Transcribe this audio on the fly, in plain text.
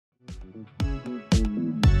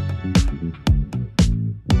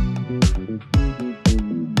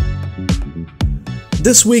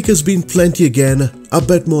This week has been plenty again, a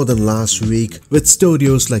bit more than last week, with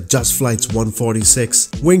studios like Just Flight's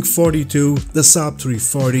 146, Wing 42, the Saab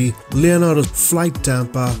 340, Leonardo Flight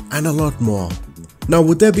Tampa, and a lot more. Now,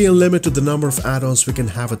 would there be a limit to the number of add-ons we can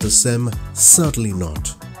have at the sim? Certainly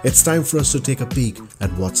not. It's time for us to take a peek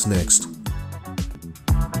at what's next.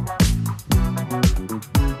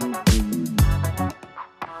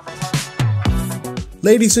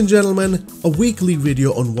 Ladies and gentlemen, a weekly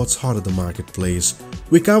video on what's hot at the marketplace.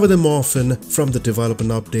 We cover them often, from the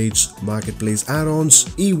development updates, marketplace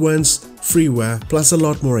add-ons, events, freeware, plus a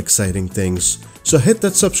lot more exciting things. So hit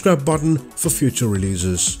that subscribe button for future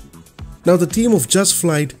releases. Now, the team of Just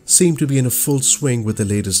Flight seem to be in a full swing with the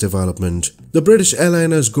latest development. The British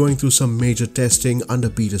airliner is going through some major testing under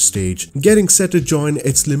beta stage, getting set to join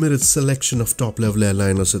its limited selection of top-level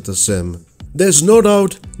airliners at the sim. There's no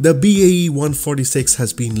doubt the BAE 146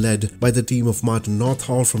 has been led by the team of Martin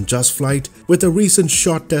Northall from Just Flight, with a recent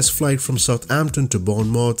short test flight from Southampton to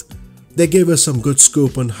Bournemouth. They gave us some good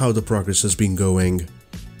scoop on how the progress has been going.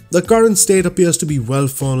 The current state appears to be well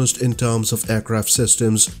furnished in terms of aircraft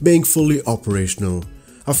systems being fully operational.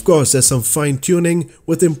 Of course, there's some fine-tuning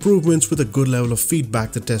with improvements with a good level of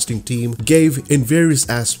feedback the testing team gave in various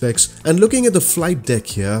aspects, and looking at the flight deck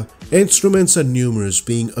here, instruments are numerous,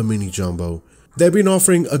 being a mini jumbo. They've been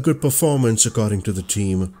offering a good performance according to the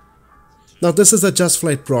team. Now, this is a Just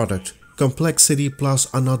Flight product. Complexity plus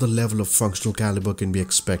another level of functional caliber can be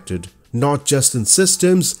expected, not just in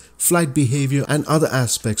systems, flight behavior and other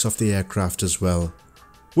aspects of the aircraft as well.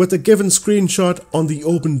 With a given screenshot on the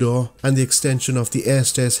open door and the extension of the air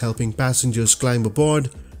stairs helping passengers climb aboard,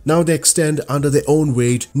 now they extend under their own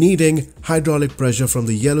weight, needing hydraulic pressure from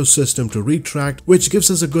the yellow system to retract, which gives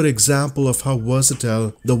us a good example of how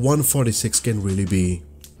versatile the 146 can really be.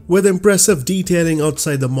 With impressive detailing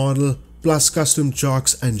outside the model, plus custom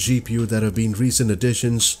chocks and GPU that have been recent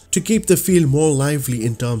additions to keep the feel more lively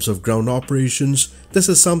in terms of ground operations, this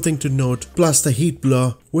is something to note, plus the heat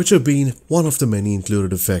blur, which have been one of the many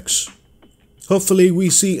included effects. Hopefully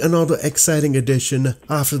we see another exciting addition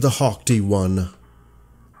after the Hawk T1.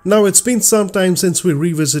 Now, it's been some time since we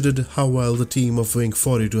revisited how well the team of Wing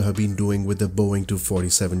 42 have been doing with the Boeing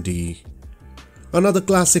 247D. Another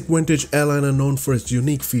classic vintage airliner known for its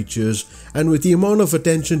unique features, and with the amount of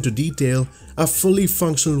attention to detail, a fully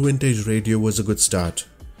functional vintage radio was a good start.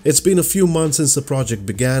 It's been a few months since the project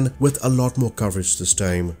began, with a lot more coverage this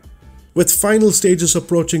time. With final stages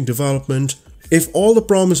approaching development, if all the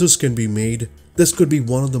promises can be made, this could be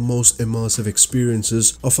one of the most immersive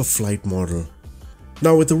experiences of a flight model.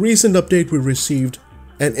 Now, with the recent update we received,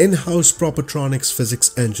 an in-house Propertronics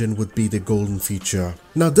physics engine would be the golden feature.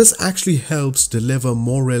 Now, this actually helps deliver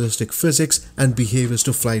more realistic physics and behaviors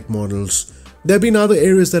to flight models. There have been other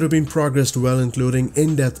areas that have been progressed well, including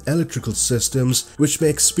in-depth electrical systems, which may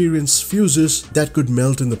experience fuses that could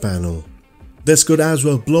melt in the panel. This could as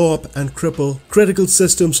well blow up and cripple critical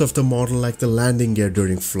systems of the model, like the landing gear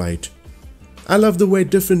during flight. I love the way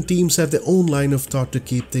different teams have their own line of thought to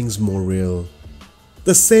keep things more real.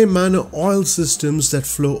 The same manner, oil systems that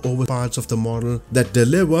flow over parts of the model that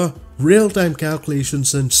deliver real-time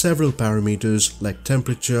calculations in several parameters like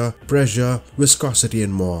temperature, pressure, viscosity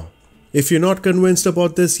and more. If you're not convinced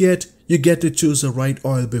about this yet, you get to choose the right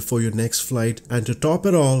oil before your next flight, and to top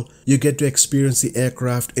it all, you get to experience the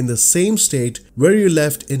aircraft in the same state where you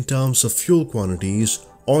left in terms of fuel quantities,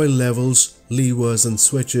 oil levels, levers and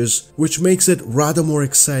switches, which makes it rather more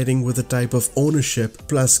exciting with the type of ownership,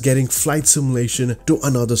 plus getting flight simulation to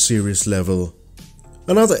another serious level.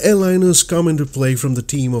 Another airliners come into play from the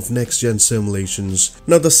team of next-gen simulations.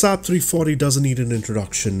 Now, the Saab 340 doesn't need an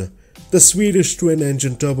introduction. The Swedish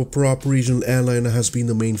twin-engine turboprop regional airliner has been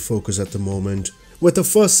the main focus at the moment, with the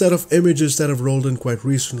first set of images that have rolled in quite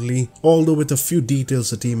recently, although with a few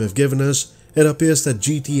details the team have given us. It appears that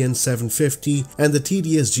GTN 750 and the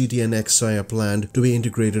TDS GTN XI are planned to be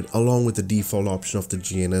integrated along with the default option of the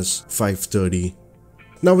GNS 530.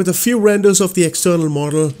 Now, with a few renders of the external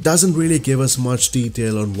model, doesn't really give us much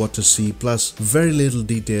detail on what to see, plus very little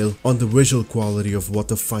detail on the visual quality of what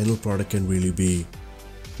the final product can really be.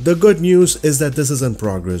 The good news is that this is in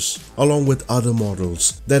progress, along with other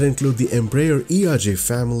models that include the Embraer ERJ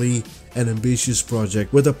family, an ambitious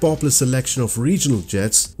project with a popular selection of regional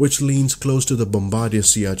jets, which leans close to the Bombardier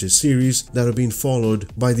CRJ series that have been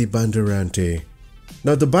followed by the Bandeirante.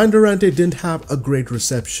 Now, the Bandeirante didn't have a great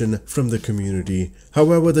reception from the community.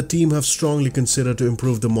 However, the team have strongly considered to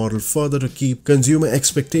improve the model further to keep consumer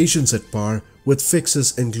expectations at par, with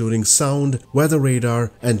fixes including sound, weather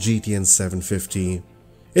radar and GTN 750.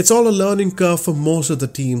 It's all a learning curve for most of the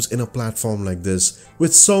teams in a platform like this,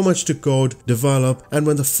 with so much to code, develop, and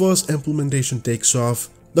when the first implementation takes off,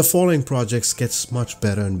 the following projects gets much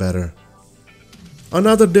better and better.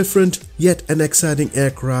 Another different yet an exciting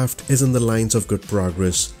aircraft is in the lines of good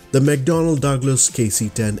progress, the McDonnell Douglas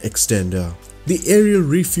KC-10 Extender. The aerial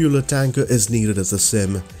refueler tanker is needed as a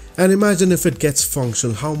sim, and imagine if it gets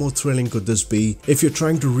functional, how more thrilling could this be if you're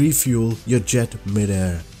trying to refuel your jet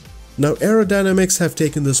mid-air. Now aerodynamics have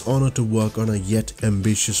taken this honor to work on a yet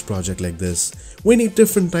ambitious project like this. We need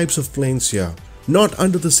different types of planes here. Not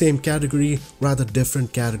under the same category, rather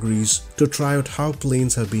different categories to try out how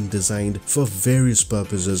planes have been designed for various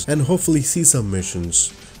purposes and hopefully see some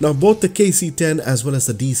missions. Now both the KC-10 as well as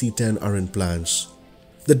the DC-10 are in plans.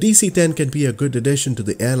 The DC-10 can be a good addition to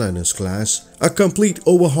the airliners class. A complete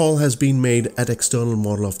overhaul has been made at external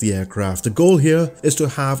model of the aircraft. The goal here is to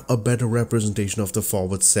have a better representation of the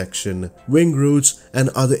forward section, wing roots and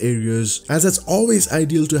other areas, as it's always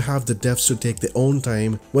ideal to have the devs to take their own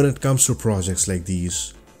time when it comes to projects like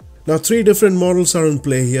these. Now 3 different models are in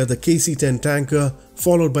play here, the KC-10 tanker,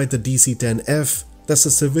 followed by the DC-10F, that's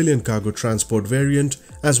the civilian cargo transport variant,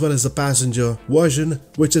 as well as the passenger version,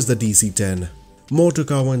 which is the DC-10. More to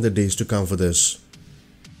cover in the days to come for this.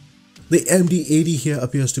 The MD-80 here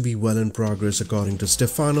appears to be well in progress according to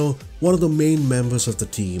Stefano, one of the main members of the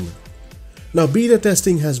team. Now beta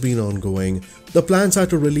testing has been ongoing. The plans are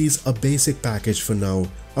to release a basic package for now.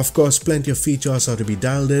 Of course, plenty of features are to be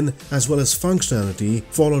dialed in as well as functionality,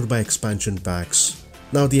 followed by expansion packs.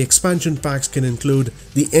 Now the expansion packs can include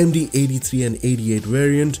the MD-83 and 88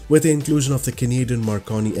 variant with the inclusion of the Canadian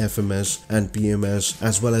Marconi FMS and PMS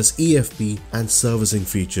as well as EFP and servicing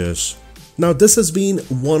features. Now this has been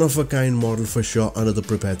one of a kind model for sure under the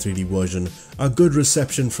Prepare 3D version, a good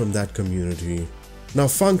reception from that community. Now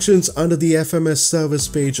functions under the FMS service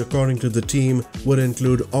page according to the team would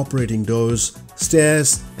include operating doors,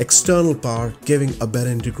 stairs, external power, giving a better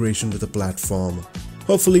integration with the platform.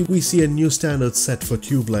 Hopefully we see a new standard set for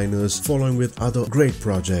tube liners following with other great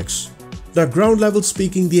projects. Now ground level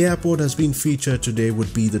speaking, the airport has been featured today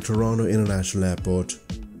would be the Toronto International Airport.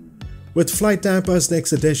 With Flight Tampa's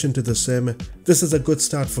next addition to the sim, this is a good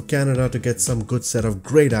start for Canada to get some good set of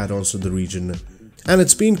great add-ons to the region. And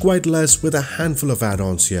it's been quite less with a handful of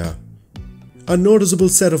add-ons here. A noticeable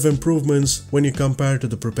set of improvements when you compare to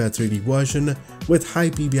the Prepare 3D version with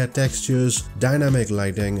high PBR textures, dynamic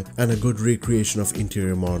lighting and a good recreation of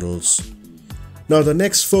interior models. Now the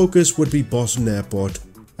next focus would be Boston Airport,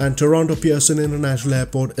 and Toronto Pearson International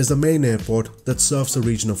Airport is the main airport that serves the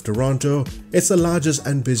region of Toronto. It's the largest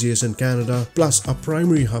and busiest in Canada, plus a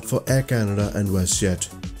primary hub for Air Canada and WestJet.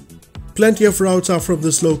 Plenty of routes are from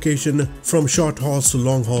this location, from short hauls to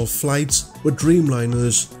long haul flights with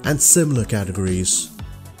Dreamliners and similar categories.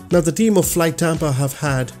 Now the team of Flight Tampa have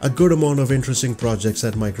had a good amount of interesting projects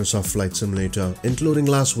at Microsoft Flight Simulator, including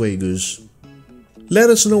Las Vegas. Let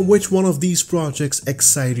us know which one of these projects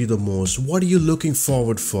excite you the most. What are you looking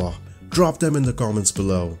forward for? Drop them in the comments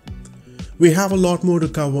below. We have a lot more to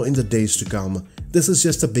cover in the days to come. This is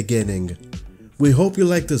just the beginning. We hope you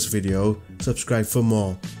like this video. Subscribe for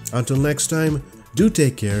more. Until next time, do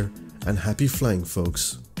take care and happy flying,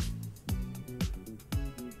 folks.